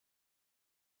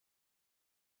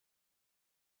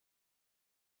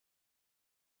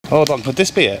Hold on, could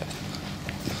this be it?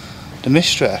 The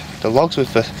mystery, the logs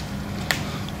with the...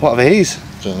 What are these?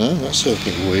 I don't know, that's a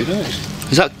bit weird, isn't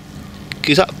it? Is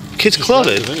that kids'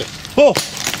 clothing? Oh!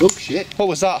 Oh shit. What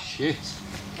was that? Shit.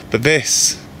 But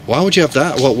this... Why would you have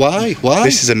that? What? Why? Why?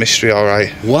 This is a mystery,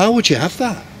 alright. Why would you have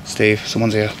that? Steve,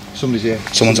 someone's here. Somebody's here.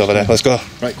 Someone's over there, let's go.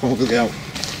 Right, come on, we'll get out.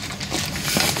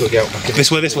 We'll get out. Okay.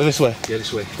 This way, this way, this way. Yeah,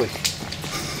 this way, quick.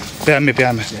 Behind me,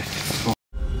 behind me. Yeah.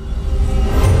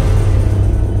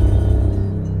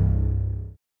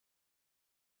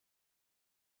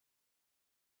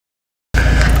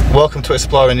 Welcome to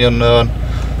Exploring the Unknown.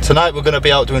 Tonight we're going to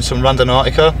be out doing some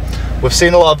Randonautica. We've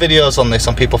seen a lot of videos on this,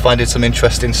 on people finding some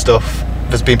interesting stuff.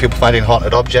 There's been people finding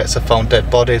haunted objects, have found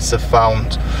dead bodies, have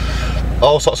found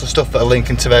all sorts of stuff that are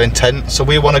linking to their intent. So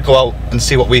we want to go out and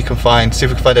see what we can find, see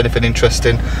if we can find anything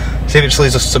interesting, see if it just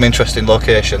leads us to some interesting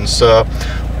locations. So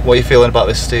what are you feeling about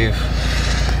this, Steve?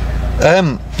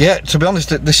 Yeah, to be honest,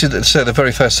 this is the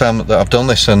very first time that I've done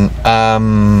this, and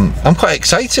I'm quite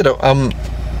excited. I'm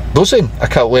buzzing. I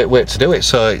can't wait to do it.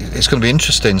 So it's going to be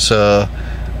interesting. So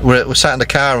we're sat in the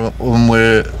car and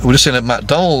we're just in at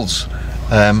McDonald's.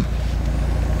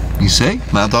 You see,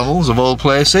 McDonald's of all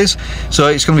places. So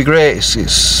it's going to be great.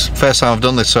 It's first time I've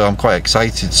done this, so I'm quite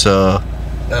excited. So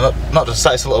not just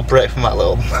that, it's a little break from that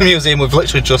little museum. We've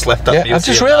literally just left that museum. I've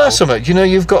just realised something. You know,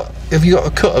 have you got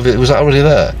a cut of it? Was that already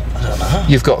there? I don't know.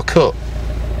 You've got a cut.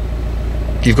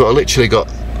 You've literally got.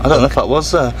 I don't know if that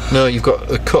was there. No, you've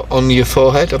got a cut on your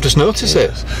forehead. I've just noticed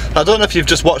it. I don't know if you've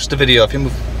just watched the video. If you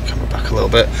move the camera back a little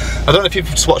bit. I don't know if you've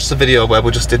just watched the video where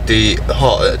we just did the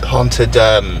haunted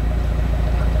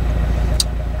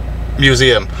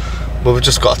museum, where we've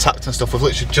just got attacked and stuff. We've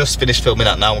literally just finished filming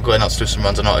that now. We're going out to do some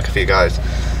Randonautica for you guys.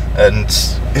 And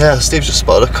yeah, Steve's just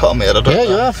spotted a cut on me. I don't know.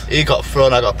 You have. He got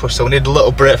thrown, I got pushed. So we need a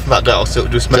little break from that guy so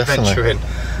we'll do some adventuring.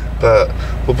 But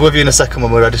we'll be with you in a second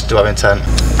when we're ready to do our intent.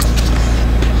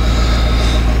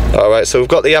 Alright, so we've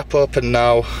got the app open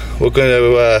now. We're going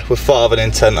to, we've thought of an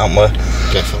intent, haven't we?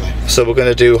 Definitely. So we're going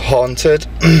to do haunted.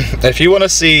 If you want to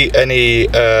see any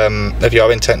of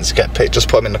your intents get picked, just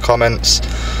put them in the comments.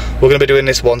 We're going to be doing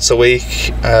this once a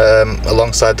week,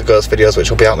 alongside the ghost videos, which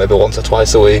will be out maybe once or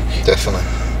twice a week. Definitely.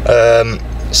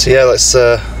 So yeah, let's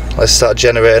start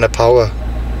generating a power.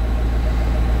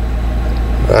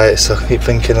 Right, so keep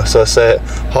thinking. So I say it.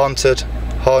 Haunted,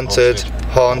 haunted,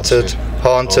 haunted,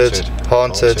 haunted,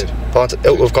 haunted, haunted.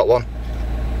 Oh, we've got one.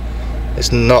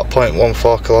 It's not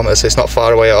 0.14 kilometres. It's not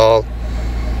far away at all.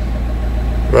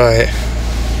 Right.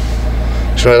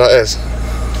 Do you know where that is?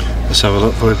 Let's have a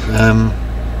look for it.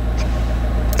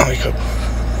 Oh, you go.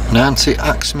 Nancy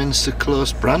Axminster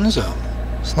Close Branzo.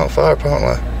 It's not far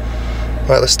apparently.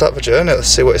 Right, let's start the journey. Let's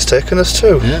see what it's taken us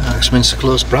to. Yeah, Axminster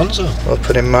Close Branzo.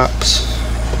 Open in maps.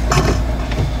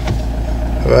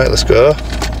 Right, let's go.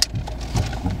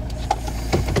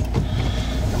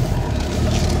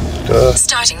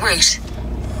 Starting route.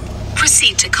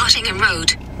 Proceed to Cottingham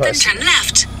Road, then turn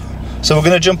left. So we're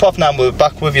going to jump off now and we'll be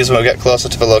back with you when we get closer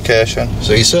to the location.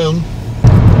 See you soon.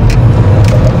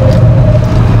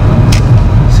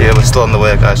 So yeah, we're still on the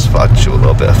way, guys. Just thought I'd shoot a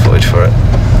little bit of footage for it.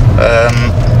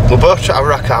 We're both trying to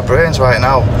rack our brains right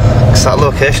now, because that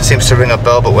location seems to ring a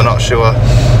bell, but we're not sure.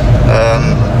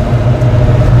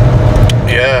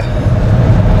 Yeah.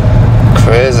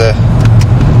 Crazy.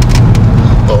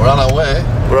 But we're on our way.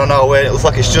 We're on our way. It looks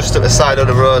like it's just at the side of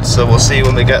the road, so we'll see you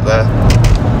when we get there.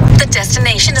 The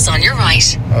destination is on your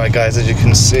right. Alright guys, as you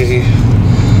can see,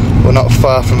 we're not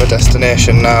far from the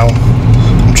destination now.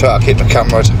 I'm trying to keep the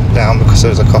camera down because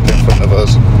there's a cop in front of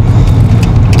us.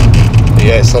 But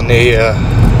yeah, it's on the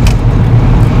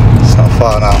it's not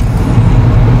far now.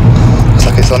 Looks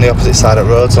like it's on the opposite side of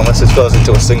the road, so unless it goes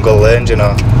into a single lane, you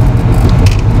know.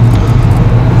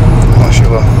 I'm not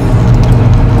sure.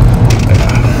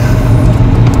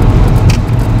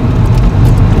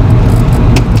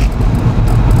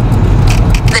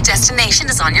 The destination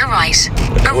is on your right.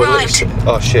 Arrived.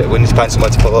 Oh shit, we need to find somewhere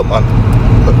to pull up, man.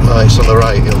 Oh, it's on the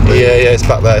right. Yeah, it's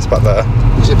back there, it's back there.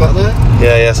 Is it back there?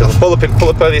 Yeah, so pull up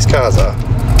where these cars are.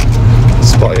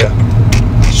 Spot you.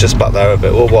 It's just back there a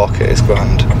bit, we'll walk it, it's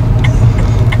grand.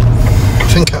 I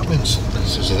think Axminster,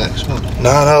 this is the next one.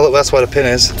 No, look, that's where the pin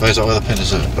is. Oh, is that where the pin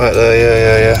is? Right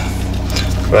there, yeah.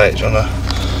 Right, do you wanna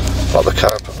lock the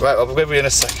car up? Right, I'll be with you in a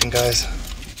second, guys.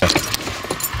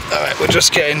 Alright, we're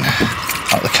just getting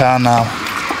out of the car now.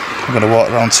 I'm going to walk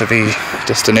around to the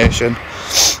destination.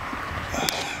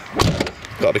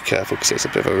 Gotta be careful because it's a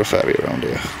bit of a rough area around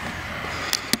here.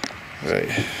 Right.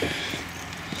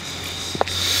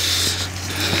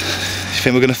 You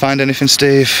think we're going to find anything,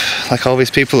 Steve? Like all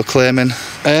these people are claiming?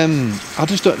 I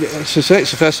just don't. It's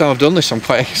the first time I've done this. I'm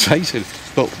quite excited.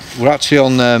 but we're actually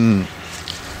on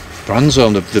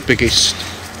Randonautica, the biggest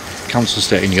council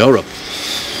estate in Europe,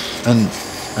 and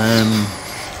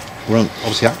we're on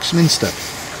obviously Axminster,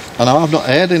 and I've not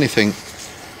heard anything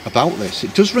about this.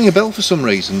 It does ring a bell for some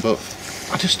reason, but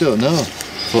I just don't know.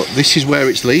 But this is where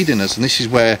it's leading us, and this is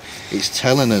where it's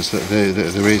telling us that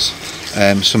there is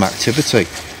some activity.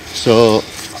 So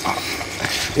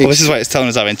well, this is why it's telling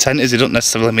us our intent is. It doesn't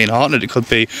necessarily mean haunted. It could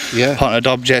be haunted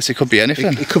objects. It could be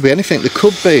anything. It could be anything. There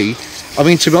could be. I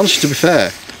mean, to be honest, to be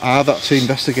fair, I've actually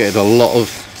investigated a lot of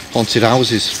haunted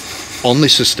houses on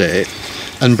this estate,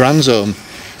 and Randonautica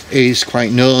is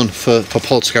quite known for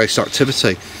poltergeist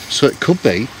activity. So it could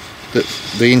be that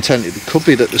the intent. It could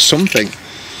be that there's something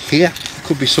here. It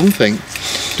could be something.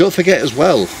 Don't forget as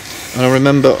well. And I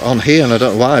remember on here, and I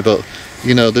don't know why, but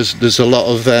you know, there's a lot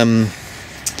of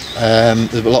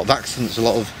accidents, a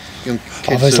lot of young kids.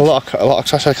 Oh, there's a lot of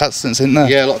traffic accidents, isn't there?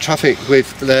 Yeah, a lot of traffic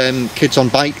with kids on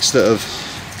bikes that have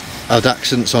had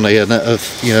accidents on here and that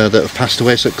have passed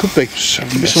away. So it could be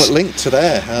something linked to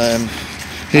there.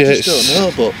 I just don't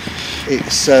know, but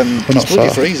it's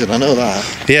bloody freezing. I know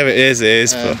that. Yeah, it is.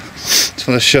 But just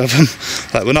want to show them,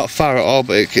 like, we're not far at all,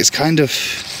 but it's kind of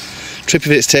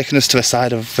trippy. It's taking us to the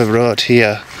side of the road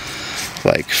here,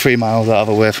 like 3 miles out of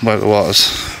away from where it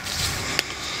was.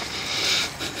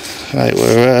 Right,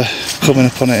 we're coming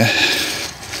up on it.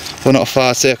 We're not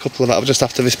far, say a couple of that, just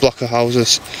after this block of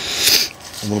houses.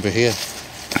 And we'll be here.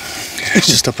 It's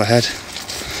just up ahead.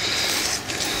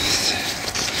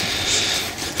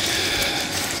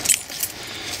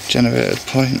 Generated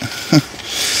point.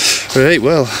 Right,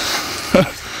 well,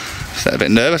 I'm a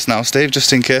bit nervous now, Steve,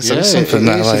 just in case there's something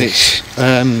there. Like,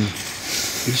 I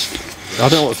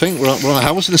don't know what to think. We're on a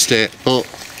housing estate, but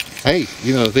hey,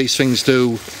 you know, these things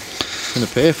can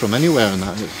appear from anywhere and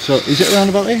that. So is it around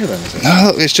about here then? Is it? No,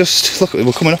 look, it's just, look,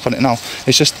 we're coming up on it now.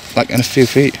 It's just like in a few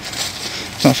feet.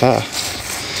 It's not far.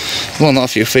 Well, not a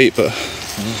few feet, but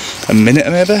a minute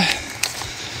maybe.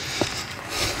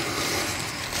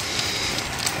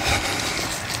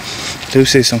 I do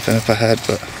see something up ahead,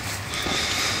 but I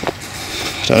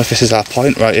don't know if this is our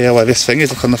point right here where this thing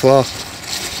is. Look on the floor.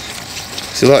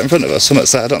 See right in front of us, something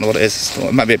I don't know what it is.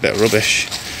 It might be a bit of rubbish.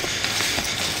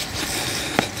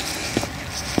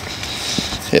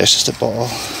 Yeah, it's just a bottle.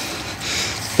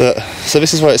 But so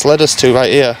this is where it's led us to right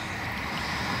here.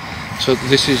 So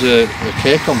this is a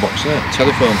K-con box, isn't it? A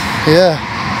telephone. Yeah.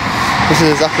 This is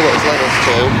exactly what it's led us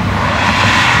to.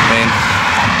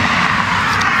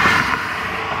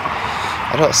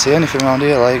 I don't see anything around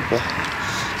here, like, but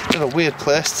it's a bit of a weird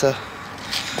place to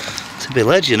be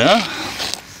led, you know.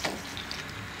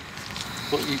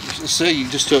 But you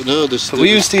just don't know. But we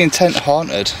use the intent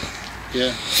haunted.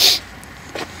 Yeah.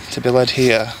 To be led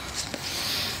here.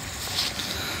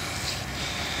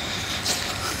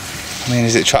 I mean,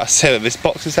 is it trying to say that this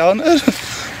box is haunted?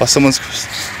 Or there's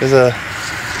a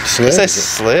slave? It says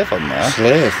slave on there.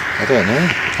 Slave? I don't know.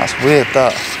 That's weird,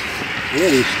 that.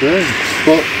 Really strange.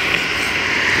 But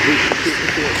I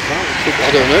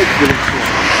don't know.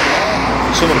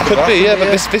 It could be, yeah,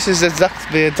 but this is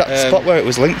exactly the exact spot where it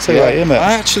was linked to, right here, mate.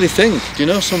 I actually think, do you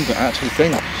know something? I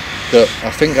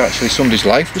think actually somebody's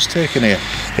life was taken here.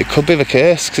 It could be the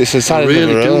case, because it's the side of the road.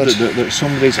 I really do that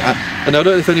somebody's... And I don't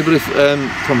know if anybody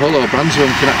from Hull or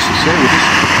Randonautica can actually see.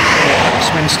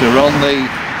 Westminster on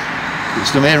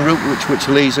it's the main route which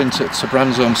leads into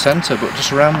Randonautica Centre, but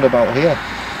just round about here.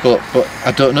 But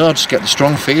I don't know, I just get the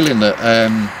strong feeling that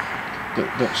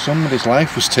that somebody's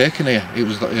life was taken here. It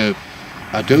was like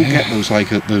I do get there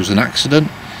was an accident.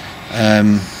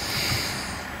 And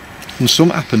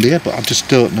something happened here, but I just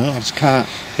don't know. I just can't.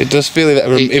 It does feel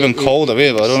even colder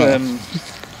here, though, doesn't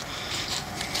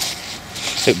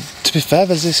it? To be fair,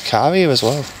 there's this car here as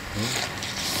well.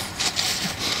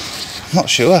 I'm not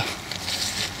sure.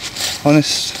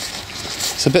 Honest,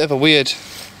 it's a bit of a weird.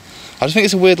 I just think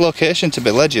it's a weird location to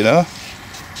be led, you know.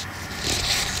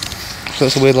 So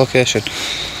it's a weird location.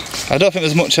 I don't think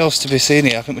there's much else to be seen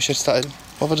here. I think we should start.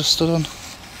 What have I just stood on?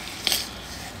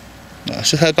 No, I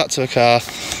should head back to the car.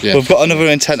 Yeah. We've got another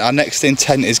intent. Our next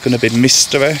intent is going to be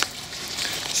mystery.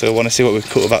 So we want to see what we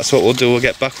cut with that. So what we'll do, we'll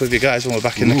get back with you guys when we're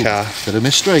back in the car. Bit of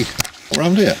mystery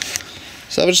around here.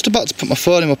 So I was just about to put my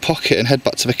phone in my pocket and head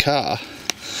back to the car.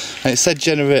 And it said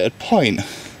generated point.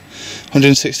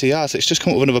 160 yards. It's just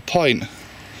come up with another point.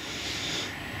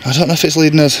 I don't know if it's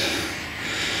leading us.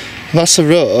 That's the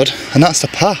road and that's the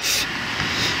path.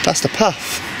 That's the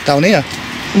path down here.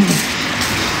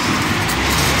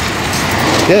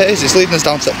 Yeah, it is. It's leading us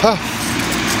down to the path.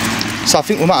 So I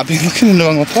think we might have been looking in the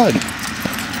wrong point.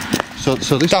 So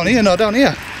this down here? No, down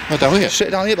here. Oh, down here?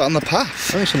 Straight down here, but on the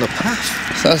path. Oh, it's on the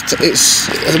path. So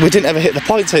we didn't ever hit the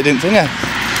point, so it didn't think it.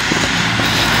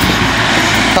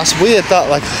 That's weird, that,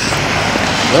 like...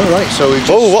 Alright, so we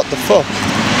just... Oh, what the fuck?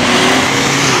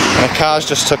 And the cars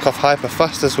just took off hyper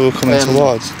fast as we were coming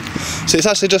towards. So it's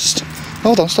actually just...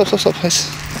 Hold on, stop. It's...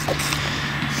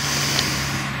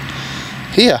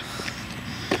 Here.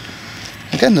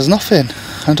 Again, there's nothing.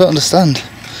 I don't understand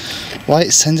why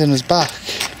it's sending us back.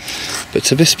 But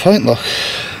to this point, look.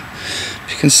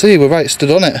 You can see we're right stood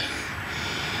on it.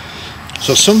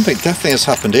 So something definitely has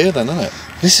happened here then, hasn't it?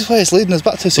 This is where it's leading us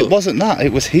back to, so it wasn't that,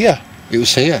 it was here. It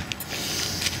was here.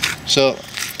 So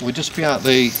we'd just be at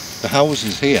the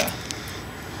houses here.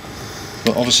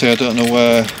 But obviously I don't know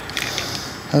where...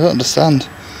 I don't understand.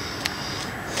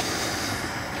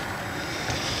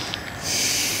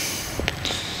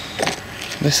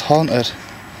 This haunted.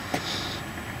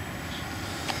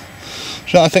 Do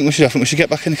you know what I think we should do? I think we should get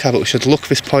back in the car, but we should look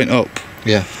this point up.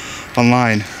 Yeah.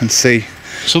 Online and see.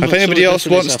 If anybody else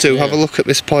wants to have a look at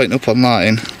this point up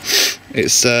online,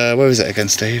 it's where is it again,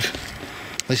 Steve?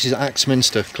 This is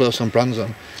Axminster, close on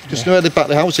Branzome. Just near the back of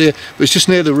the house here, but it's just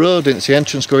near the road and it's the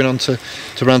entrance going on to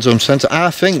Branzome Centre.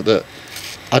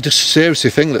 I just seriously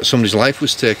think that somebody's life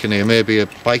was taken here, maybe a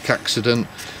bike accident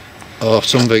or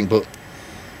something, but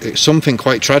it's something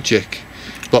quite tragic.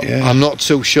 But I'm not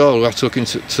too sure, we'll have to look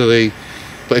into the...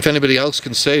 But if anybody else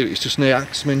can say it, it's just near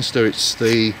Axminster, it's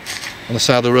on the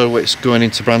side of the road where it's going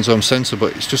into Branzome Centre,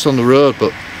 but it's just on the road,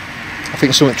 but I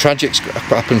think something tragic's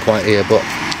happened quite here, but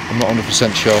I'm not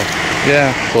 100% sure.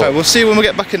 Yeah, right, we'll see when we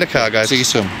get back in the car, guys. See you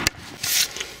soon.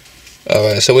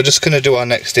 Alright, so we're just going to do our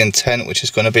next intent, which is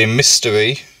going to be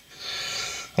mystery,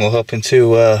 and we're hoping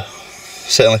to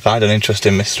certainly find an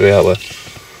interesting mystery, aren't we?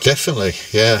 Definitely,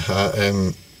 yeah.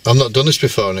 I've not done this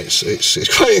before, and it's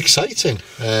quite exciting.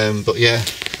 But yeah,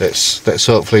 let's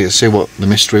hopefully see what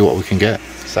we can get.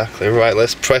 Exactly. Right,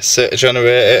 let's press it, generate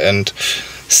it, and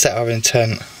set our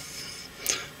intent.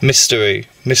 Mystery,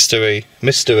 mystery,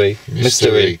 mystery,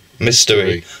 mystery,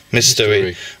 mystery,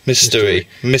 mystery, mystery,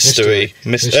 mystery,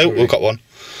 mystery. Oh, we've got one.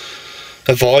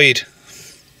 Avoid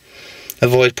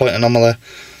point anomaly.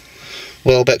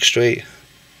 Welbeck Street.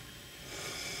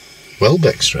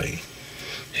 Welbeck Street?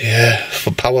 Yeah,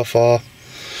 for power 4.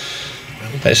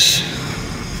 It's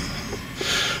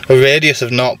a radius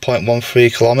of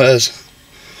 0.13 kilometres.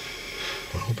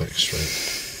 Welbeck Street.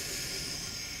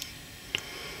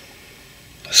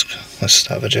 Let's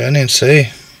start the journey and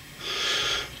see.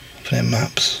 Open in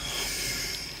maps.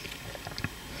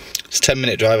 It's a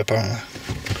 10-minute drive apparently.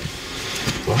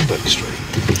 Welbeck Street.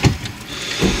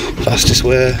 Fastest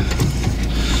way.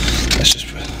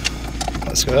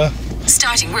 Let's go.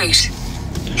 Starting route.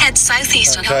 Head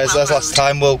southeast on guys, Hopewell as last Road.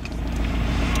 time we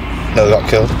got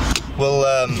killed. We'll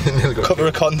cut the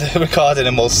recording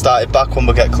and we'll start it back when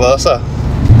we get closer.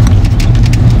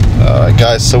 Alright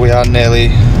guys, so we are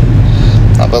nearly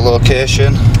at the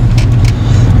location.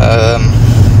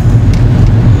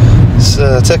 It's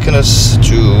taking us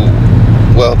to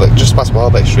Welbeck, just past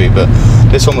Welbeck Street, but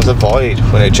this one was a void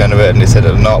when it generated and it said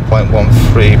at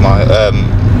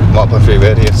 0.13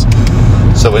 radius.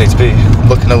 So we need to be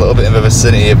looking a little bit in the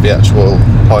vicinity of the actual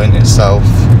point itself.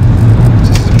 This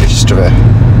is a mystery,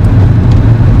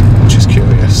 which is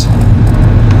curious.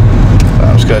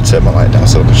 I'm just going to turn my light down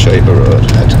so I can show you the road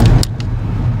ahead.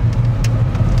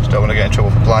 Just don't want to get in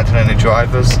trouble for blinding any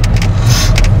drivers.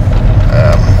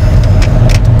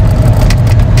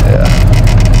 Yeah.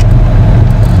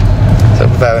 So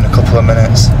we'll be there in a couple of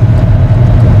minutes.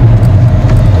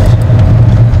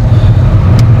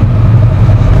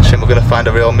 We're going to find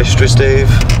a real mystery, Steve.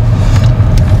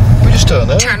 We just don't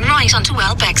know. Turn right onto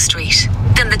Welbeck Street.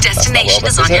 Then the destination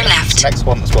is on your left. The next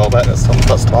one that's Welbeck, that's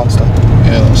Marston.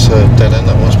 Yeah, that's a dead end.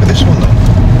 That must be this one then.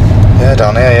 Yeah,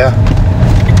 down here, yeah.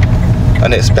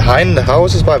 And it's behind the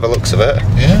houses by the looks of it.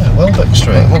 Yeah, Welbeck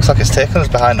Street. It looks like it's taken us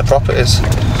behind the properties.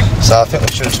 So I think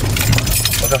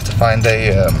we'll have to find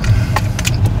a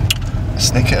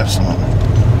snicket of something.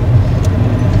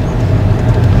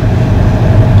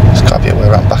 Gotta be a way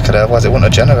around back of there, otherwise it wouldn't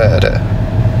have generated it.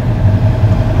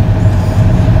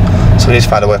 So we need to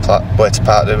find a way to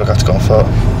park there, we've got to go on foot.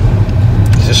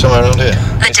 Is there somewhere around here?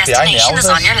 The destination is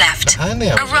on your left. Behind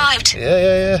the houses? Arrived.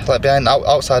 Yeah, like behind,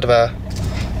 outside of our...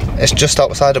 It's just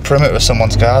outside the perimeter of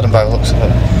someone's garden by the looks of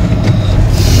it.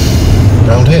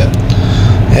 Around here?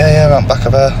 Yeah, around back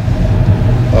of there.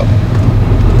 What?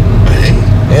 Hey?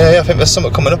 Yeah, I think there's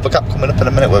something coming up, a gap coming up in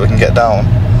a minute where we can get down.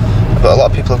 But a lot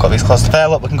of people have got these closed. There,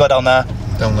 look, we can go down there.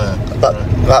 Down there?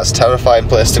 That's a terrifying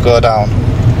place to go down.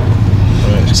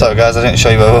 Right. Sorry guys, I didn't show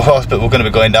you where we was, but we're going to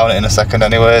be going down it in a second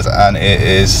anyways, and it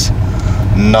is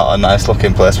not a nice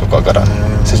looking place we've got to go down.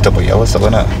 This is double yellow still,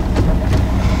 isn't it?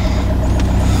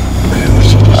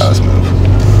 Right, let's move.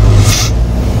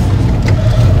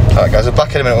 Alright guys, we're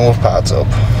back in a minute when we've packed up.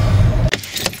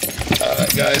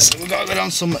 Alright guys, so we've got to go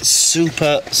down some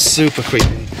super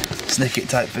creepy sneaky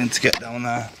type thing to get down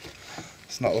there.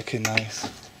 It's not looking nice.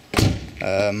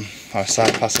 Or a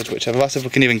side passage, whichever. That's if we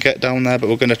can even get down there, but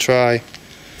we're going to try.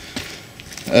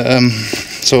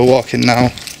 So we're walking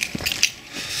now.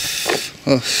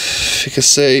 Oh, if you can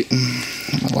see,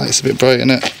 my light's a bit bright in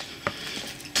it.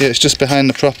 Yeah, it's just behind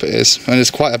the properties, and there's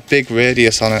quite a big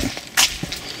radius on it.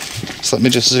 So let me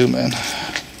just zoom in.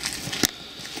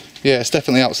 Yeah, it's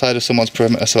definitely outside of someone's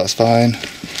perimeter, so that's fine.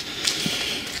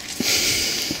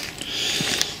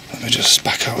 Let me just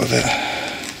back out of it.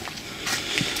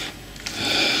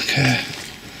 Okay.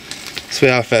 So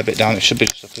we are a fair bit down, it should be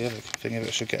just up here. The thing of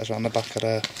it should get us around the back of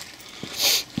there.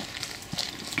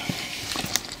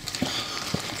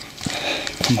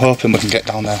 I'm hoping we can get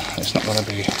down there. It's not going to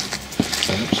be.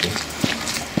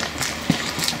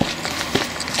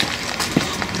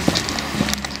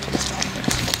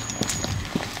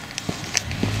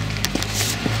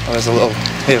 Oh, there's a little.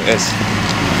 Here it is.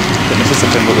 This is the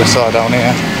thing that we saw down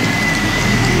here.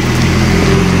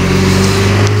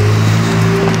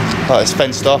 Oh, it's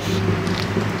fenced off.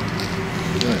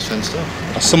 Yeah, it's fenced off.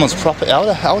 That's someone's property.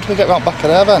 How do we get round back of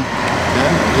there then?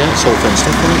 Yeah, it's all fenced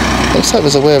off, isn't it? Looks like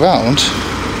there's a way around.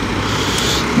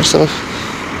 Just have a...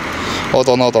 Hold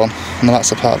on. No,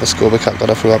 that's a part of the school. We can't go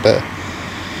there through that bit.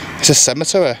 It's a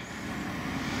cemetery.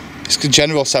 It's a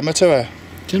general cemetery.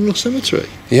 General cemetery?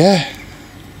 Yeah.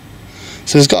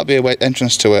 So there's got to be a way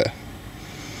entrance to it.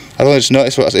 I've only just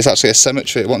noticed it's actually a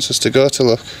cemetery. It wants us to go to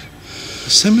look. A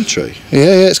cemetery?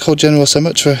 Yeah, it's called General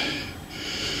Cemetery.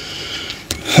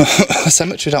 A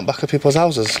cemetery down back of people's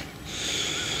houses.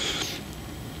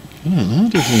 I don't know, I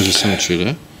don't think there's a cemetery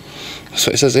there. That's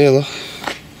what it says here, look.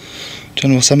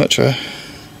 General Cemetery.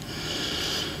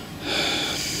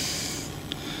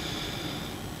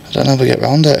 I don't know how we get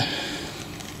round it.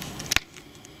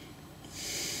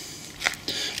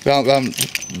 We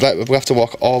have to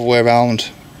walk all the way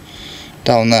around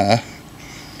down there,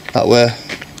 that way,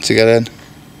 to get in.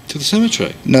 To the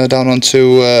cemetery? No, down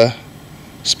onto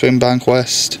Springbank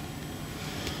West.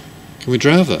 Can we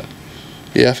drive there?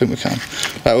 Yeah, I think we can.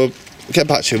 Right, we'll get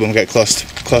back to you when we get close to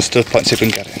the point, see if we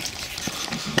can get in.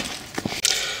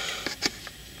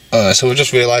 Alright, so we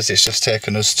just realised it's just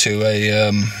taken us to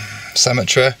a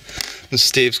cemetery, and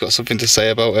Steve's got something to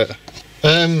say about it.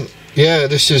 Yeah,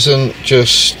 this isn't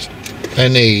just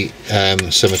any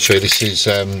cemetery. This is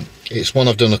it's one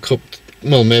I've done a couple,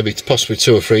 well, maybe possibly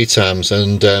 2 or 3 times,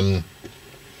 and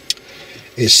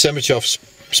it's cemetery off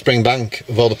Springbank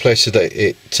of all the places that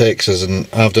it takes us, and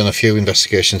I've done a few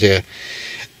investigations here,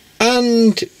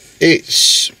 and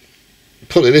it's,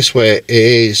 put it this way, it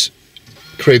is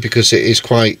creepy because it is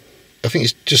quite, I think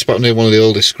it's just about near one of the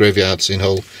oldest graveyards in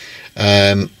Hull.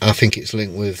 I think it's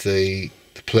linked with the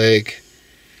plague.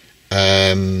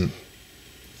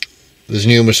 There's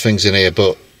numerous things in here,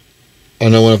 but I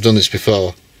know when I've done this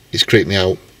before, it's creeped me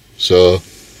out. So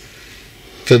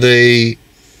for the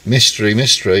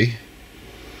mystery,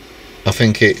 I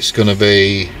think it's going to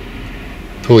be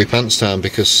pooey pants time,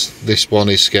 because this one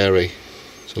is scary.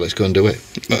 So let's go and do it.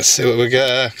 Let's see what we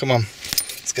get. Come on,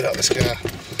 let's get out of this car.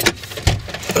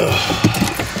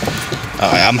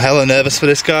 I'm hella nervous for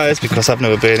this, guys, because I've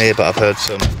never been here, but I've heard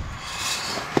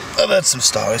some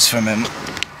stories from him,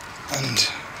 and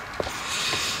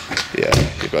yeah,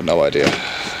 you've got no idea.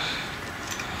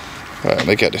 Right, let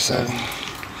me get this out.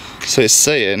 So it's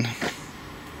saying,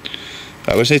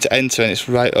 right, we just need to enter, and it's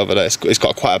right over there. It's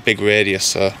got quite a big radius,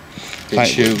 so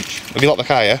it's huge. Have you locked the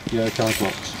car? Yeah, the car's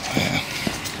locked. Yeah.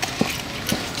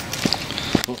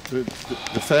 But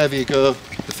the further you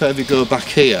go back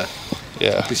here,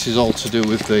 yeah, this is all to do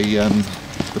with the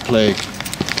plague.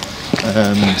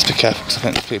 Just be careful, because I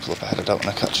think there's people up ahead. I don't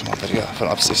want to catch them on video. From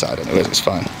the opposite side anyways, it's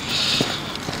fine.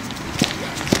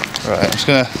 Right, I'm just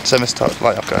going to turn this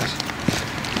light off, guys.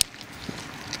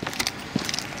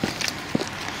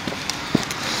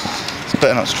 It's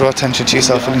better not to draw attention to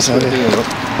yourself inside here.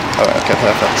 Alright, okay,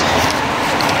 perfect.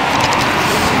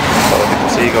 So then you can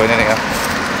see you going in here.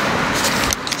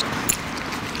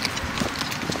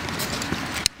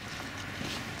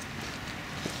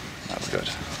 That's good.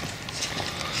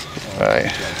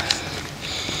 Right.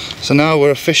 So now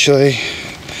we're officially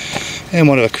in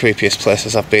one of the creepiest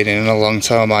places I've been in a long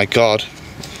time. Oh my god.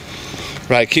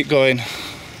 Right, keep going.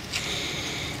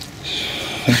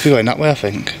 We should be going that way, I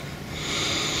think.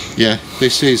 Yeah,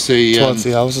 this is the towards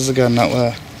the houses again, that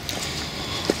way.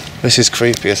 This is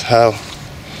creepy as hell.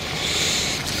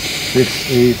 This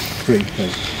is creepy.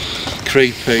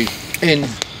 Creepy. In.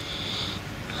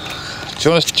 Do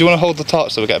you want to hold the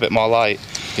torch so we get a bit more light?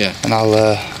 Yeah. And I'll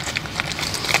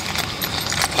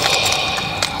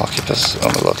keep us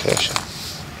on the location.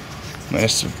 I mean,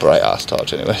 it's a bright ass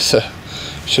torch anyway, so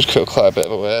it should cut quite a bit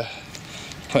of a way.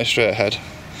 Point straight ahead.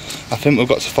 I think we've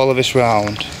got to follow this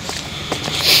round.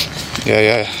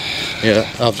 Yeah.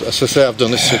 As I say, I've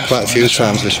done this quite a few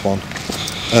times. This one,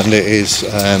 and it is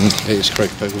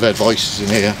creepy. We've heard voices in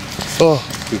here. Oh,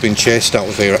 we've been chased out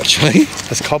of here actually.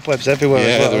 There's cobwebs everywhere.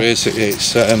 Yeah, as well. there is.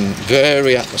 It's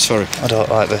very atmospheric. I don't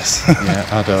like this. Yeah,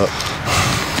 I don't.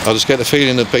 I just get the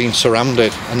feeling of being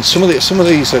surrounded, and some of these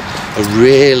are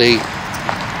really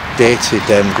dated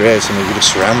graves, and you're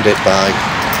just surrounded by.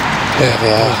 Yeah,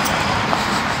 they are.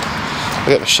 I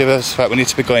get the shivers. Right, we need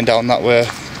to be going down that way.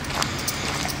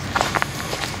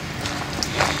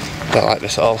 I don't like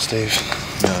this at all, Steve.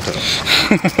 No, I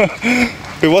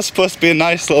don't. It was supposed to be a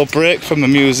nice little break from the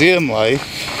museum, like.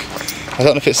 I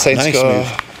don't know if it's saying to go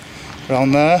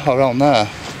around there or around there.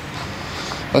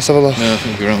 Let's have a look. No, I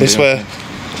think around this way.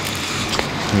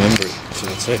 Remember it, so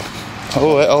that's it.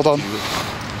 Oh wait, hold on.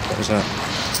 What was that?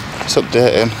 It's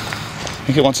updating. I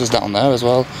think it wants us down there as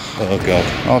well. Oh god.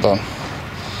 Hold on.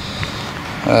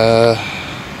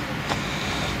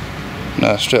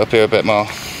 No, straight up here a bit more.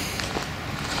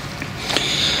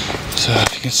 So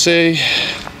if you can see,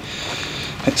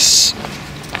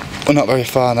 we're not very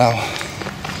far now.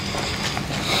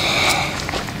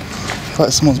 It's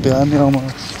like someone's behind me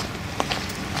almost.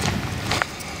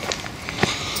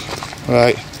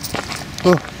 Right.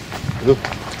 Oh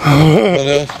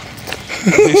no.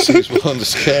 This is one of the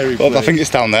scary Well, I think it's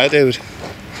down there, dude.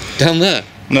 Down there?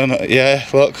 No, yeah,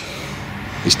 look.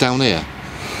 It's down here?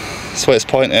 That's where it's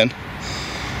pointing.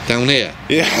 Down here?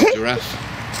 Yeah. Giraffe.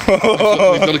 We've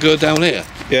got to go down here?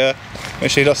 Yeah.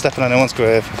 Make sure you're not stepping on anyone's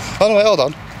grave. Oh no, wait, hold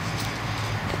on.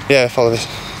 Yeah, follow this.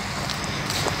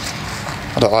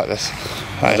 I don't like this.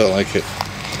 Right. I don't like it.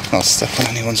 Not step on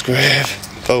anyone's grave.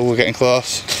 Oh, we're getting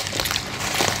close.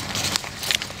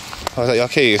 Oh, is that your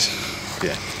keys?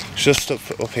 Yeah. It's just up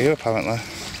here apparently.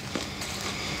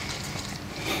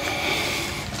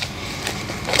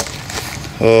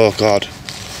 Oh god.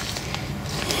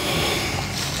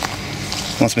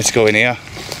 Wants me to go in here.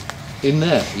 In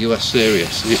there? You are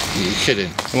serious? You're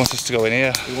kidding? He wants us to go in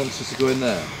here. He wants us to go in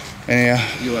there? In here.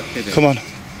 You are kidding? Come on.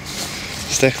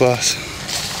 Stay close.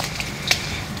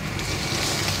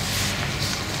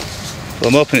 Well,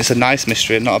 I'm hoping it's a nice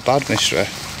mystery and not a bad mystery.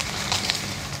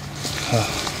 Oh.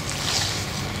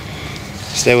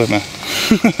 Stay with me.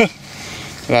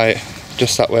 Right,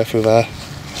 just that way through there.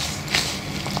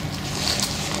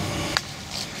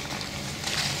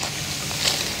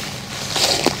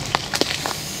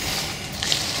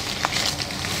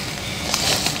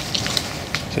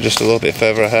 So just a little bit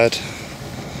further ahead.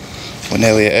 We're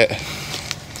nearly at it.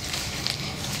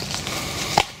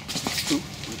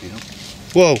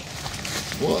 Whoa!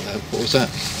 What was that?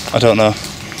 I don't know.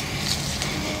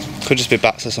 Could just be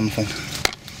bats or something.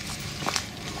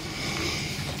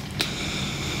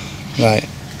 Right.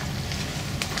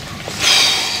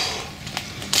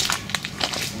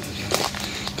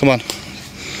 Come on.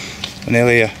 We're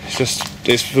nearly here.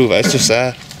 It's through there, it's just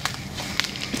there.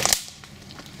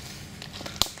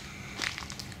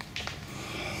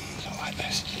 I don't like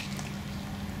this.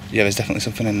 Yeah, there's definitely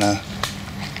something in there.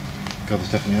 God,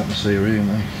 there's definitely atmosphere here,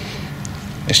 mate.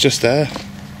 It's just there.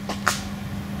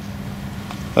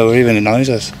 Oh, we're hearing the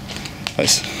noises.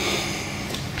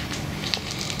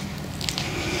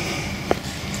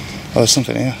 Oh, there's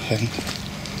something here, I think.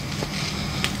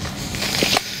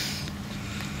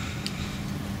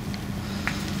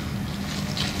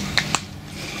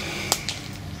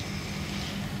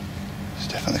 It's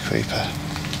definitely creepy.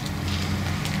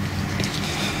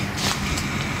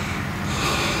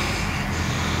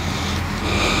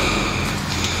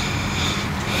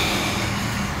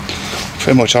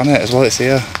 Pretty much on it as well, it's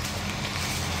here.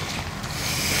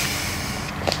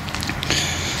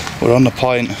 We're on the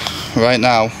point right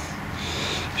now.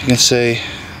 You can see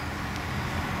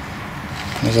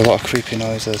there's a lot of creepy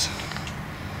noises.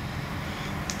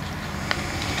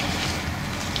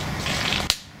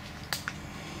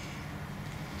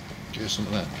 Do you hear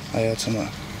something there? I heard something.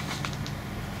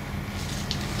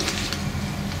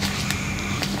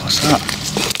 What's that?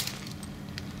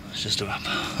 It's just a wrap.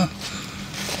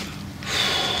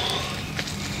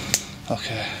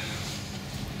 Okay.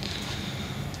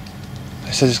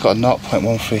 It says it's got a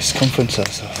 0.13 circumference, so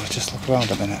I'll just look around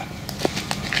a minute.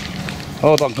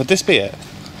 Hold on, could this be it?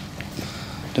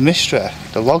 The mystery,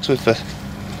 the logs with the...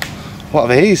 What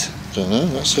are these? Don't know,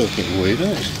 that's so weird,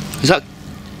 isn't it?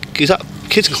 Is that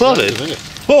Kids' clothing?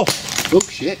 Whoa! Oh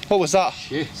shit. What was that?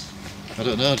 Shit. I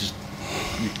don't know, just...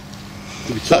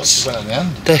 That's...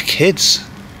 They're kids.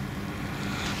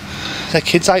 They're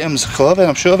kids' items of clothing,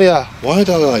 I'm sure they are. Why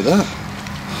do I like that?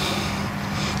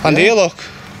 And here, look.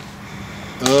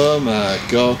 Oh my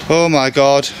god. Oh my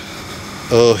god.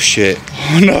 Oh shit.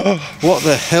 Oh no. What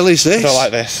the hell is this? I don't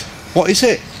like this. What is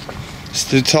it? It's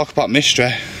to talk about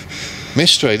mystery.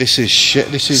 Mystery, this is shit,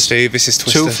 this is... Steve, this is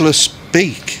twisted. Toothless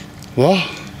beak. What?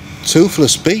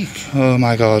 Toothless beak. Oh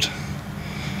my god.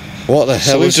 What the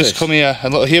hell so we've is just this? come here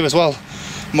and look here as well.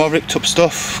 More ripped up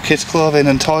stuff. Kids' clothing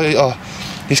and toy... Oh,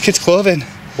 it's kids' clothing.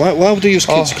 Why would they use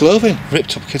kids' clothing?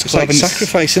 Ripped up kids' It's clothing. like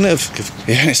sacrifice, isn't it?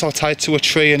 Yeah, and it's all tied to a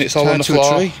tree and it's all on the to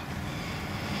floor. a tree.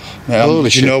 Yeah, Holy you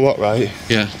shit. know what, right?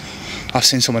 Yeah. I've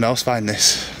seen someone else find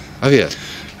this. Have you?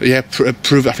 Yeah, I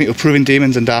think it was Proving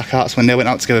Demons and Dark Arts, when they went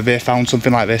out together, they found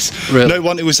something like this. Really?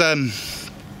 No, it was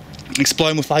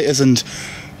Exploring with Fighters and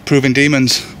Proving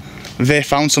Demons. They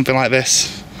found something like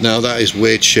this. No, that is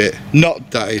weird shit.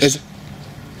 That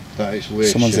is weird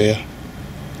someone's shit. here.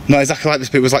 Not exactly like this,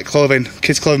 but it was like clothing,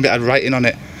 kids' clothing, but it had writing on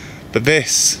it. But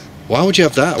this... Why would you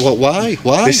have that? What? Why?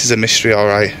 Why? This is a mystery,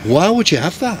 alright. Why would you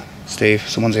have that? Steve,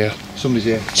 someone's here. Somebody's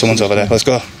here. Someone's over there. Let's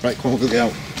go. Right, come on, we'll get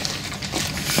out.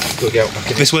 We'll get out.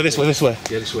 Back in. This way, this way, this way.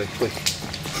 Yeah, this way. Quick.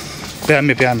 Behind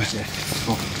me, behind me. Yeah.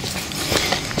 Oh.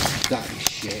 That is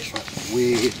shit. That's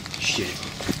weird shit.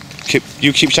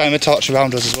 You keep shining the torch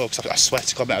around us as well, because I swear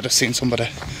to God, mate, I've just seen somebody.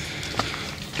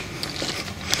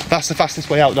 That's the fastest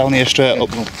way out down here, straight up.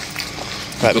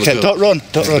 Right, okay, don't run,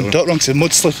 don't run, because a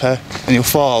mud slipper and you'll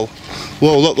fall.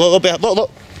 Whoa, look, look. What the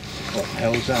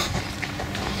hell is that?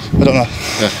 I don't know.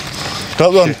 Yeah.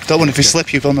 Don't run, don't run. If you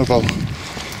slip, you're vulnerable.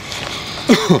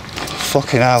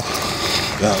 Fucking hell.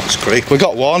 That was creepy. We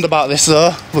got warned about this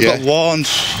though. We got warned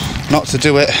not to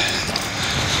do it.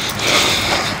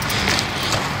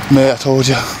 Mate, I told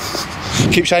you.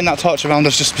 Keep shining that torch around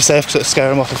us, just to be safe, because it'll scare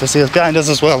them off if they see us. Behind us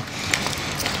as well.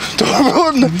 Don't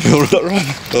run! Don't run.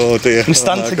 Oh dear. We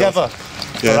stand together.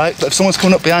 Yeah. Alright? But if someone's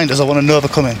coming up behind us, I want to know they're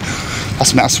coming. I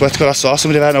swear to God, I saw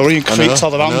somebody there, and creaks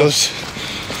all around us.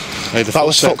 That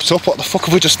was fucked up. What the fuck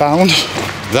have we just found?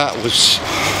 That was...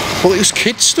 Well, it was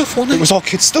kids stuff, wasn't it? It was all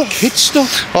kids stuff. Kids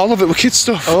stuff? All of it were kids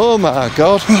stuff. Oh my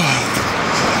God.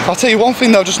 I'll tell you one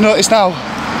thing though, just noticed now.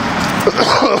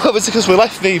 It was because we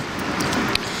left the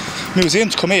museum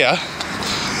to come here.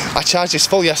 I charged this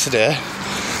full yesterday.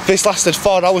 This lasted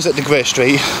 4 hours at the Grey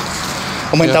Street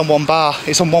and went down one bar.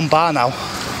 It's on one bar now.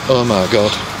 Oh my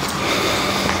God.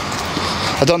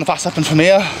 I don't know if that's happened from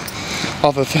here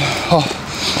or the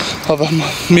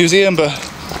museum, but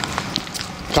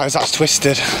guys, that's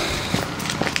twisted.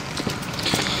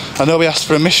 I know we asked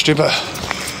for a mystery, but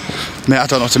mate, I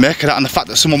don't know what to make of that, and the fact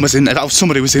that somebody was in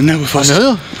there with us. I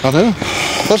know.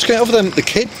 Let's get over them. The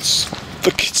kids.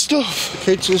 The kid stuff. The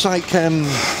kids was like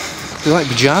they're like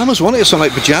pyjamas, wasn't it? It's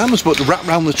like pyjamas, but wrapped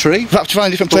around the tree. Wrapped around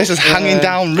different places, hanging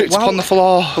down, ripped up on the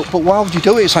floor. But why would you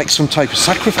do it? It's like some type of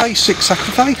sacrifice, sick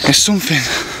sacrifice. It's something.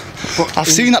 But I've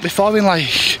seen that before in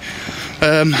like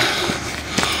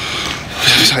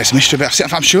it's a mystery,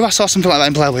 but I'm sure I saw something like that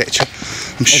in Blair Witch.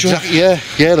 I'm sure. Exactly,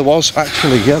 yeah, there was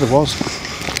actually. Yeah, there was.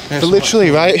 Yeah, but literally,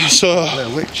 right? So Blair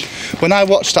Witch. When I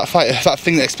watched that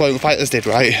thing that Exploring with Fighters did,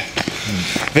 right?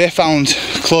 They found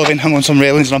clothing hung on some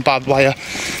railings and on barbed wire,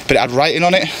 but it had writing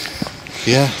on it.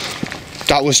 Yeah.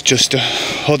 That was just a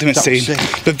ultimate scene.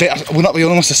 But we're not the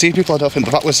only ones to see people, I don't think.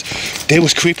 But they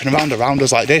was creeping around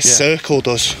us like this, circled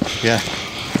us. Yeah.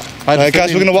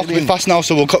 Guys, we're going to walk a bit fast now,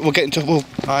 so we'll come back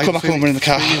when we're in the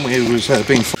car.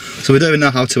 So we don't even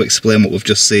know how to explain what we've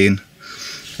just seen.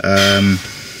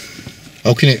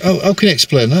 How can you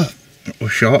explain that? We're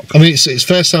shocked. I mean, it's the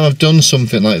first time I've done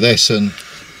something like this, and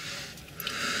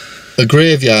a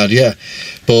graveyard, yeah,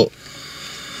 but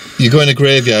you go in a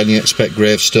graveyard and you expect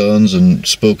gravestones and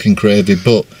spooky and creepy,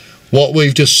 but what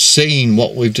we've just seen,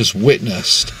 what we've just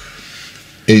witnessed,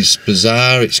 is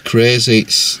bizarre. It's crazy.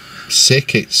 It's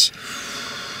sick. It's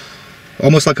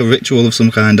almost like a ritual of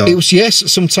some kind. It was,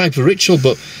 yes, some type of ritual,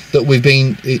 but that we've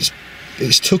been. It's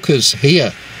took us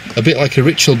here, a bit like a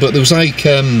ritual, but there was like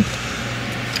it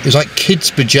was like kids'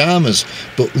 pyjamas,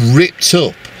 but ripped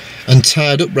up and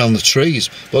tied up round the trees.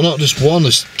 But not just one,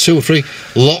 there's 2 or 3,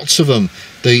 lots of them.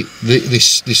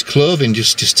 This clothing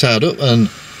just tied up,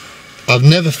 and I've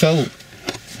never felt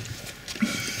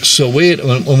so weird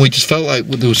when we just felt like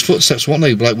there was footsteps, weren't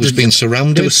they? Like we was being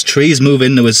surrounded. There was trees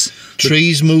moving. There was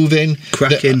trees moving,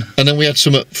 cracking, and then we had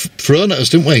something thrown at us,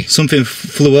 didn't we? Something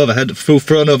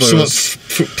thrown over us.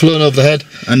 Flown over the head,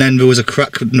 and then there was a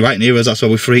crack right near us. That's why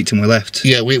we freaked and we left.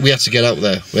 Yeah, we had to get out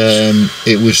there.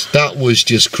 That was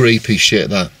just creepy shit.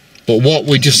 That But what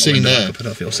we just seen there, I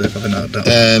don't feel safe having that.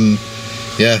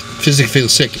 yeah, physically feel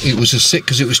sick. It was a sick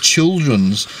because it was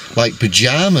children's like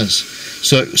pajamas.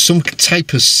 So some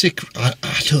type of sick. I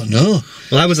don't know.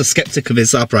 Well, I was a skeptic of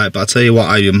his upright, but I tell you what,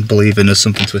 I am believing there's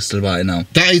something twisted about it now.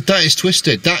 That is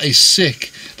twisted. That is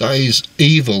sick. That is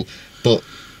evil. But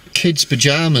kids'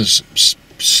 pajamas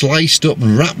sliced up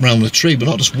and wrapped around the tree, but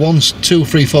not just once, 2,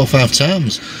 3, 4, 5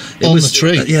 times on the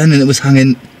tree. Yeah, and then it was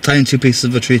hanging, tying 2 pieces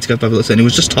of a tree together by the looks of it, and it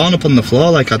was just torn up on the floor.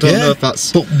 Like, I don't know if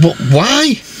that's. But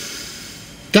why?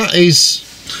 That is.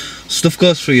 Stuff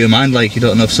goes through your mind, like you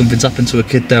don't know if something's happened to a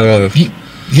kid there or if...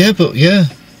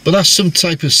 but that's some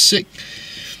type of sick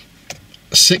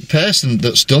person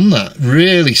that's done that.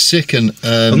 Really sick. And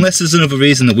unless there's another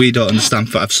reason that we don't understand,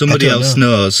 but if somebody else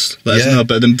knows, let us know.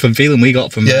 But the feeling we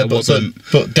got from there wasn't.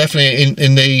 But definitely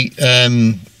in the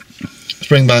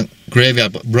Springbank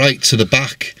graveyard, but right to the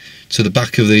back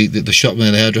of the shop where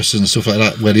the hairdressers and stuff like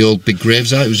that, where the old big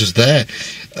graves are, it was just there.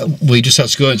 We just had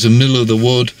to go into the middle of the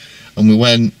wood, and we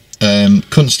went.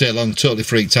 Couldn't stay long, totally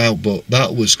freaked out, but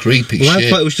that was creepy shit.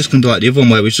 I thought it was just going to be like the other one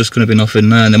where it was just going to be nothing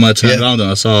there, and then when I turned around and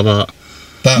I saw that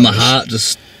my heart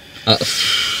just... I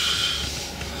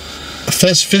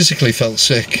physically felt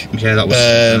sick. Yeah, that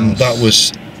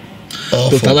was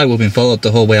awful. We felt like we've been followed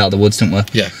the whole way out of the woods, didn't we?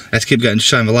 Yeah. I had to keep getting to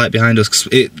shine the light behind us, because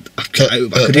I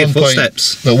could hear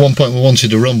footsteps. At one point we wanted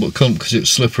to run, but couldn't because it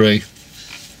was slippery.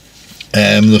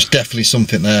 There was definitely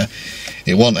something there.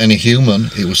 It wasn't any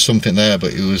human, it was something there,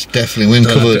 but it was definitely...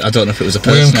 I don't know if it was a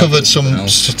person. We uncovered some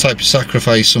type of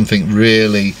sacrifice, something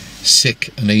really sick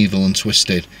and evil and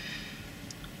twisted.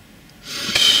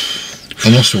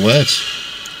 I'm lost for words.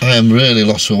 I am really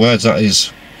lost for words, that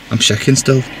is... I'm shaking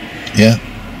still. Yeah.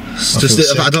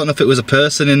 I don't know if it was a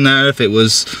person in there, if it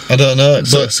was... I don't know, but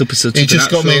it just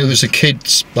got me, it was a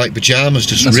kid's like pyjamas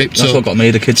just ripped up. That's what got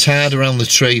me, the kids. Tied around the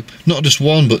tree, not just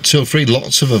one, but 2 or 3,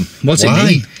 lots of them. What's it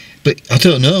mean? But I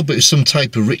don't know, but it's some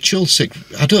type of ritual, sick,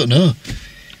 I don't know.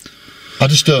 I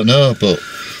just don't know, but...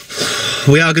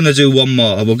 We are going to do one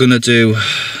more, we're going to do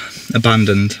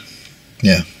Abandoned.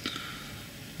 Yeah.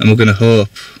 And we're going to hope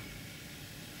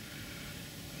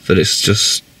that it's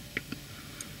just...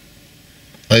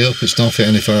 I hope it's not for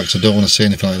anything, because I don't want to see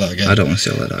anything like that again. I don't want to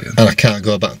see all that again. And I can't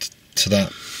go back to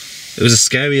that. It was a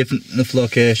scary enough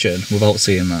location without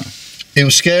seeing that. It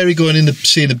was scary going in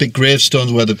seeing the big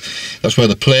gravestones that's where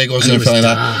the plague was and everything like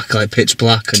that. Dark, like pitch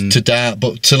black and... To dark,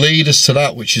 but to lead us to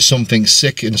that, which is something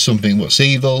sick and something what's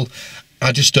evil,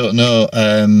 I just don't know.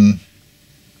 I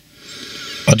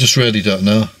just really don't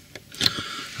know.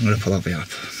 I'm going to pull up the app.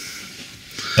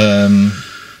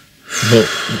 But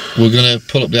we're going to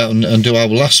pull up the app and do our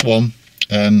last one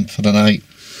for the night,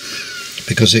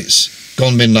 because it's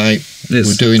gone midnight.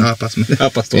 We're doing half past 12.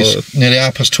 It's nearly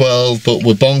 12:30, but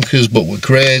we're bonkers, but we're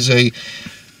crazy.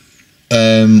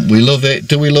 We love it.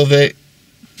 Do we love it?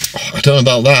 I don't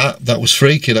know about that. That was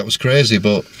freaky, that was crazy,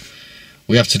 but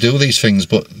we have to do these things.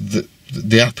 But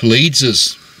the app leads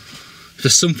us.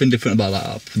 There's something different about that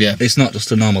app. Yeah. It's not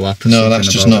just a normal app. No, that's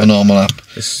just not a normal app.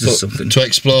 It's just something. To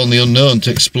explore the unknown,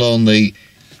 to explore the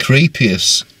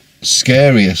creepiest,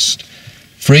 scariest,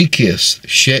 freakiest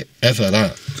shit ever.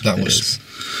 That was...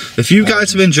 If you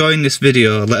guys are enjoying this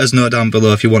video, let us know down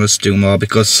below if you want us to do more,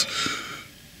 because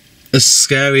as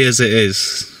scary as it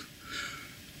is,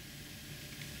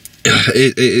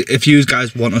 if you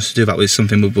guys want us to do that, with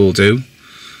something we will do.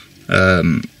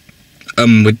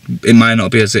 It might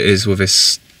not be as it is with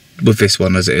this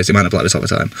one as it is. It might not be like this all the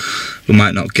time. We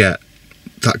might not get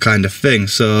that kind of thing.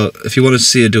 So if you want to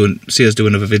see us do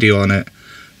another video on it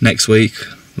next week,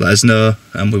 let us know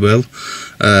and we will.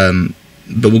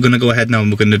 But we're going to go ahead now and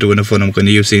we're going to do another one, and we're going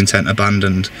to use the intent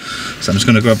Abandoned. So I'm just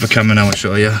going to grab the camera now and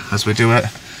show you as we do it.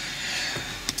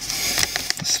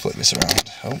 Let's flip this around.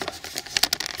 Oh.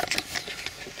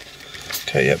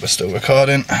 Okay, yeah, we're still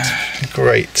recording.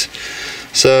 Great.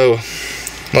 So,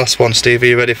 last one, Steve, are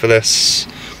you ready for this?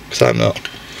 Because I'm not.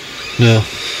 No.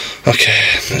 Okay,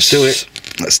 let's do it.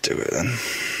 Let's do it then.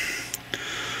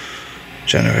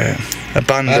 Generate.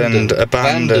 Abandoned,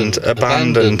 abandoned,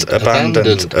 abandoned,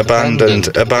 abandoned, abandoned,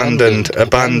 abandoned,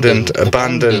 abandoned,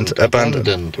 abandoned,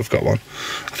 abandoned. We've got one.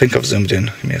 I think I've zoomed in.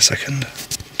 Give me a second.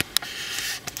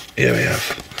 Here we have.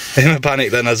 In a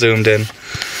panic then I zoomed in.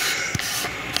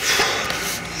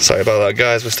 Sorry about that,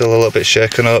 guys, we're still a little bit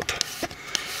shaken up.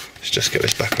 Let's just get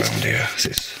this back around here.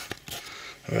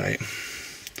 Right.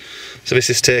 So this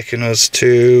is taking us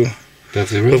to...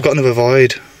 We've got another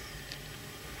void.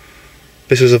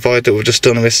 This was a void that we've just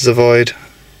done, and this is a void.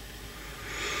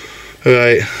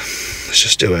 Right, let's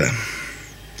just do it.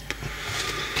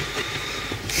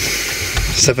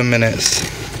 7 minutes.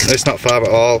 It's not far at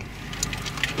all.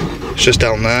 It's just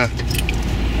down there.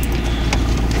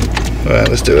 Right,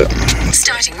 let's do it.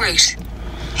 Starting route.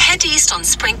 Head east on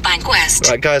Springbank West.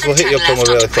 Right, guys, we'll then hit you turn up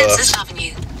when we're left really onto close. Princess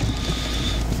Avenue.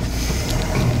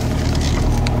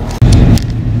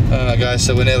 Alright guys,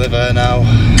 so we're nearly there now.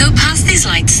 Go past these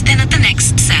lights, then at the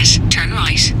next set, turn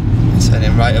right.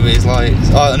 Turning right of these lights.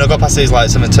 Oh, no, go past these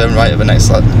lights and then turn right of the next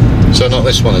light. So not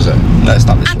this one, is it? No, it's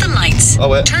not this At one. the lights, Oh,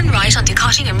 wait. turn right onto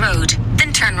Cottingham Road,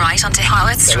 then turn right onto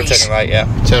Howard Yeah, we're Street. turning right, yeah.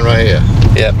 Turn right here.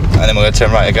 Yeah, and then we're going to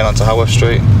turn right again onto Howard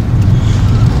Street.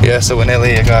 Yeah, so we're nearly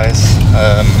here, guys.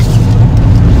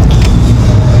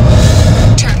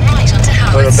 Turn right onto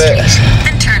We're Howard a bit Street,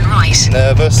 then turn right.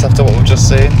 nervous after what we've just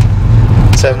seen.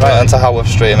 Turn right onto Howard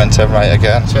Street and then turn right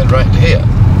again. Turn right here.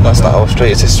 That's not Howard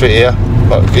Street, it's this street here.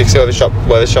 Look, you can see where the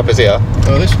shop is here.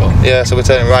 Oh, this one. Yeah, so we're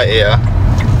turning right here.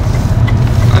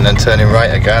 And then turning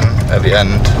right again at the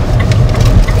end.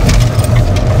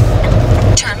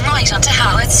 Turn right onto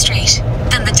Howard Street,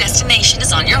 then the destination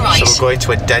is on your right. So we're going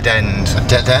to a dead end. A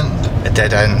dead end. A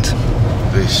dead end.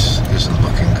 This isn't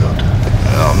looking good.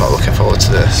 No, I'm not looking forward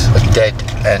to this. A dead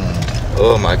end.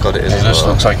 Oh my god, it is. It just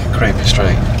looks like a creepy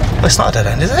street. Well, it's not a dead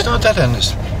end, is it? It's not a dead end.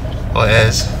 It's... Oh, it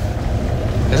is.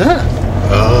 Is it?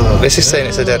 Oh. This is saying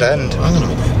it's a dead end. Hang on a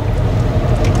minute.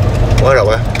 Where are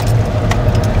we?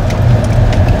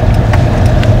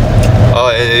 Oh,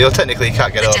 you're technically you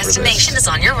can't get The over destination this. is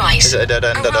on your right. Is it a dead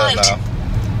end? I don't Arrived. know.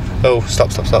 Oh,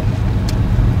 stop. So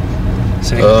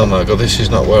Oh my god, this is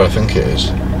not where I think it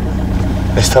is.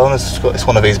 it's telling us it's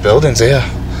one of these buildings here.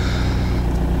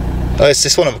 Oh, it's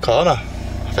this one in the corner,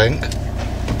 I think.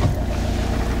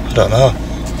 I don't know.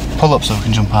 Pull up so we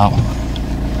can jump out.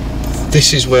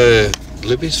 This is where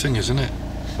Libby's thing is, isn't it?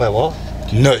 Wait, what?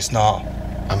 No, it's not.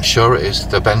 I'm sure it is.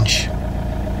 The bench.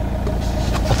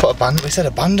 I put abandoned. We said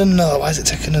abandoned. No, why is it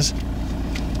taking us?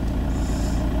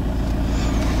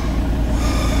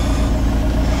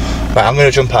 Right, I'm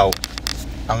gonna jump out.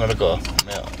 I'm gonna go.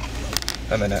 Yeah.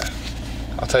 A minute.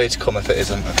 I'll tell you to come if it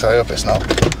isn't. I'll tell you if it's not.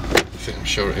 I'm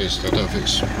sure it is. I don't know if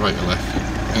it's right or left.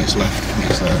 I think it's left. I think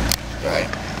it's there. Right.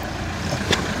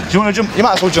 Do you want to jump? You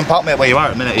might as well jump out, mate, where you are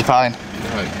at a minute. You're fine.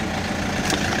 Right.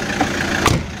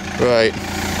 Right.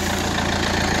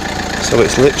 So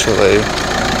it's literally.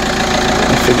 Let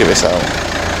me figure this out.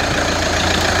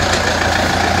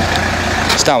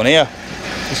 It's down here.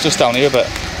 It's just down here, but.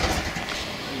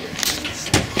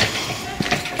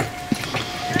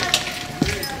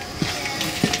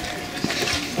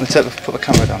 Let me put the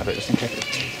camera down a bit just in case.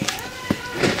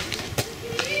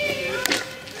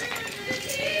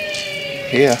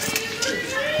 Here.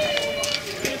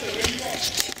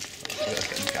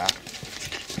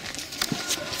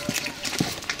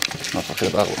 Not talking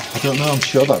about. I don't know. I'm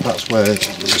sure that's where.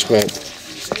 That's where. As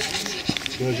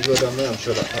soon as you go down there, I'm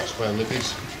sure that's where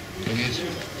Libby's thing is.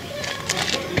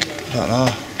 I don't know.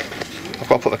 I've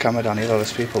got to put the camera down here.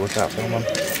 There's people we can't film them.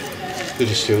 They're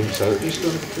just students out. Just go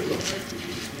and have a quick look.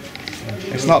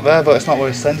 It's not there, but it's not where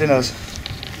it's sending us.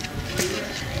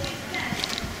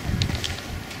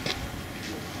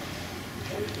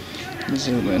 Let me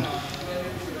zoom in.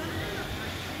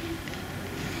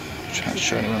 Trying to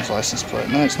show anyone's license plate.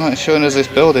 No, it's not. It's showing us this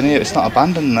building here. It's not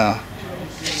abandoned now.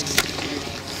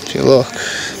 If you look,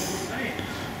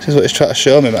 this is what it's trying to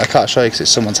show me, but I can't show you because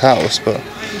it's someone's house. But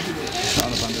it's not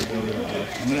an abandoned building at all.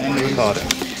 I'm going to end the recording.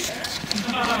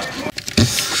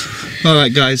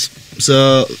 Alright, guys.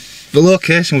 So the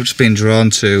location we've just been drawn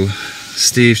to,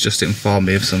 Steve's just informed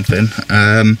me of something.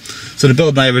 So the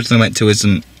building I originally went to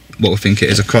isn't what we think it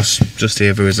is. Across just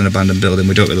here there is an abandoned building.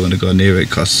 We don't really want to go near it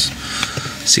because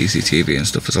CCTV and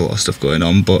stuff, there's a lot of stuff going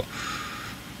on, but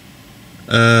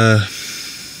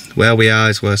where we are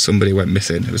is where somebody went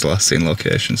missing. It was the last seen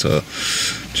location. So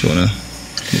do you want to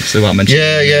see what I mentioned?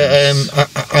 Yeah.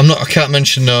 I can't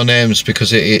mention no names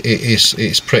because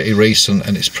it's pretty recent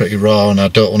and it's pretty raw, and I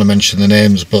don't want to mention the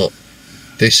names, but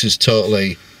this has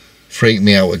totally freaked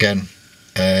me out again.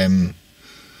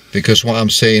 Because what I'm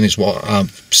seeing is what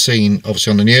I've seen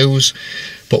obviously on the news,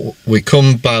 but we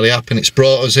come by the app and it's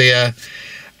brought us here,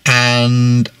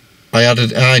 and I had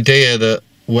an idea that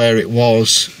where it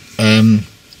was on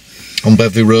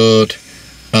Beverley Road,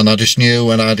 and I just knew,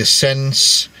 and I had a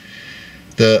sense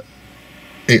that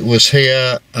it was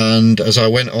here. And as I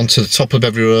went onto the top of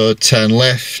Beverley Road, turned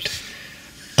left,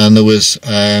 and there was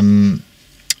a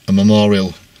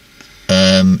memorial,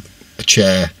 a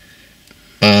chair,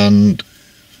 and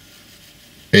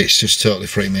it's just totally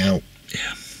freaked me out.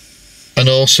 Yeah. And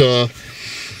also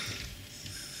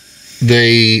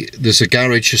there's a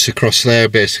garage just across there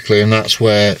basically, and that's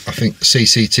where I think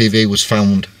CCTV was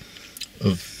found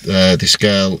of this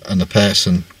girl and the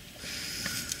person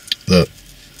that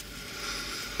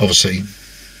obviously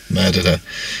murdered her,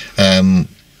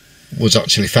 was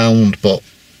actually found. But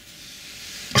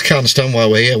I can't understand why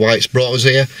we're here, why it's brought us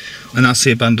here. And that's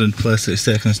the abandoned place that it's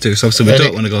taken us to, so obviously we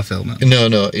don't want to go film it.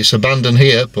 No, it's abandoned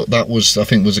here, but that was, I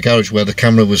think, was the garage where the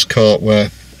camera was caught, where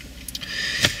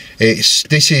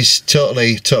this is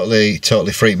totally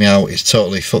freaked me out. It's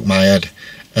totally fucked my head.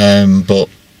 But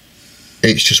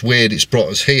it's just weird, it's brought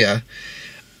us here,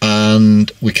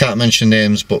 and we can't mention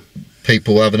names, but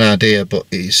people have an idea, but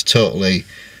it's totally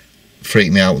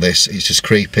freaked me out, this. It's just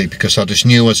creepy, because I just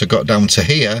knew as I got down to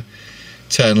here,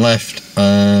 turn left,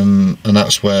 and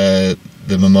that's where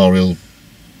the memorial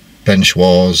bench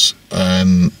was,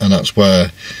 and that's where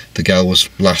the girl was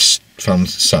last found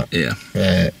sat. Yeah.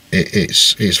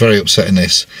 It's very upsetting,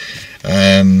 this.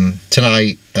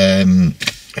 Tonight,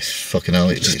 fucking hell,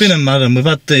 it's been a mad one. We've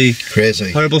had the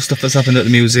crazy horrible stuff that's happened at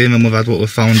the museum, and we've had what we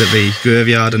found at the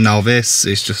graveyard, and now this.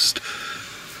 It's just,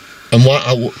 and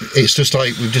it's just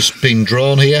like we've just been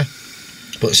drawn here.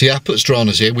 But it's the app that's drawn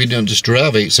us here. We don't just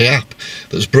drive it, it's the app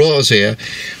that's brought us here.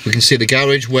 We can see the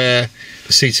garage where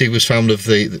the CT was found of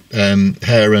the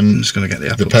her and I'm just gonna get the,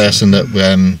 app the person that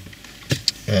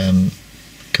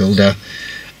killed her.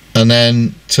 And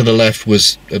then to the left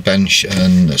was a bench,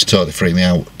 and it's totally freaked me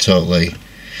out, totally.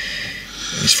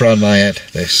 It's frying my head,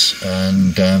 this.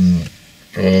 And,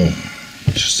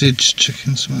 just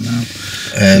checking something out.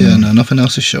 Yeah, no, nothing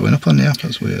else is showing up on the app,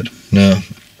 that's weird. No.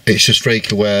 It's just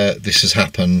freaky where this has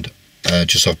happened,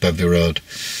 just off Beverley Road.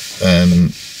 I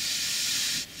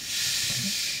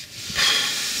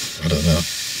don't know.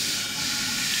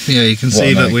 Yeah, you can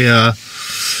see that we are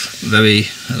very,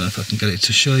 I don't know if I can get it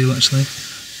to show you actually.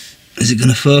 Is it going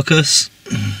to focus?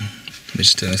 Let me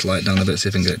just turn this light down a bit, see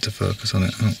if I can get it to focus on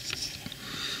it. Oh.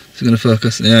 Is it going to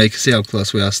focus? Yeah, you can see how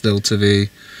close we are still to the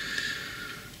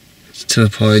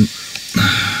point.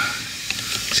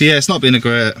 So yeah, it's not been a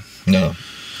great... No.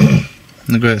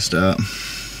 A great start.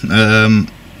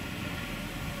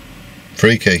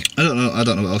 Freaky. I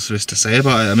don't know what else there is to say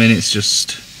about it. I mean, it's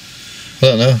just, I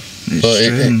don't know. It's but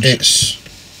strange. It's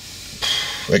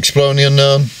exploring the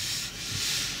unknown,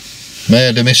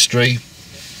 murder mystery,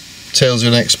 tales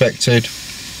of the unexpected.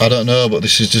 I don't know, but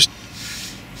this is just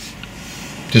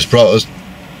brought us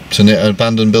to an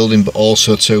abandoned building, but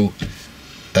also to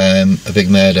a big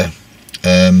murder.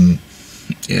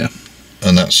 Yeah.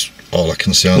 And that's all I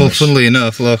can see on this. Funnily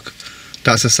enough, look,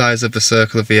 that's the size of the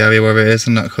circle of the area where it is,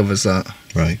 and that covers that.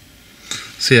 Right.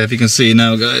 So yeah, if you can see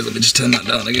now, guys, let me just turn that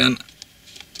down again.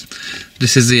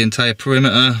 This is the entire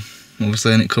perimeter,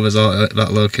 obviously, and it covers all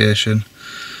that location.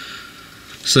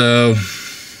 So,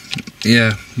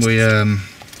 yeah, yeah,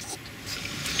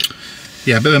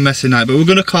 a bit of a messy night, but we're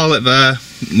going to call it there.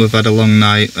 We've had a long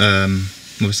night,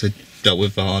 obviously dealt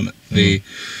with the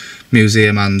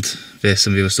museum and this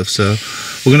and the other stuff, so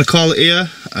we're going to call it here.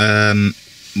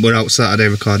 We're out Saturday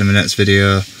recording the next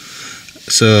video,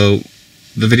 so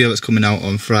the video that's coming out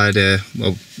on Friday,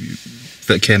 well,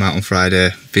 that came out on Friday,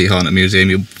 the Haunted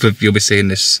Museum, you'll be seeing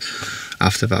this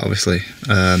after that, obviously.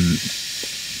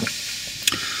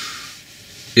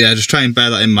 Yeah, just try and bear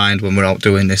that in mind when we're out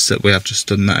doing this, that we have just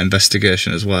done that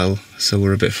investigation as well, so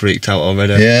we're a bit freaked out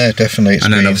already. Yeah, definitely.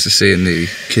 And then obviously seeing the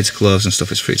kids' clothes and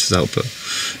stuff, it's freaked us out. But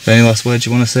any last words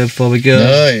you want to say before we go?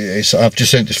 No, I've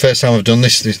just said it's the first time I've done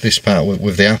this part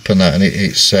with the app and that, and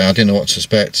it's I didn't know what to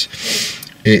expect.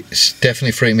 It's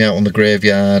definitely freaked me out on the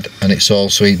graveyard, and it's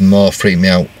also even more freaked me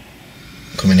out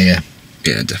coming here.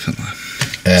 Yeah, definitely.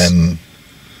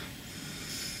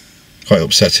 Quite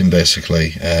upsetting,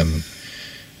 basically.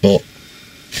 But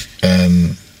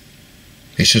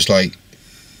it's just like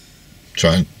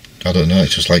I don't know,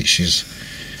 it's just like she's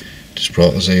just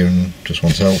brought us here and just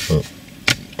wants help. But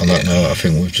on that note, I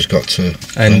think we've just got to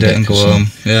end it and go home.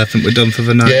 Yeah, I think we're done for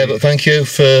the night. Yeah, but thank you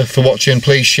for watching.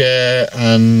 Please share,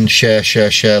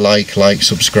 like,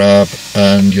 subscribe,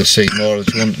 and you'll see more.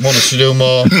 If you want us to do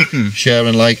more, share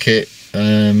and like it.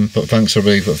 But thanks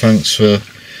everybody. But thanks from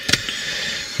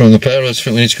the parents. I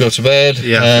think we need to go to bed.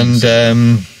 Yeah, and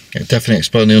definitely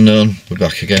exploring the unknown. We're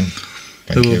back again.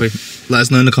 Thank you. Let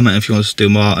us know in the comment if you want us to do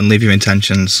more, and leave your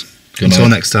intentions. Until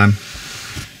next time.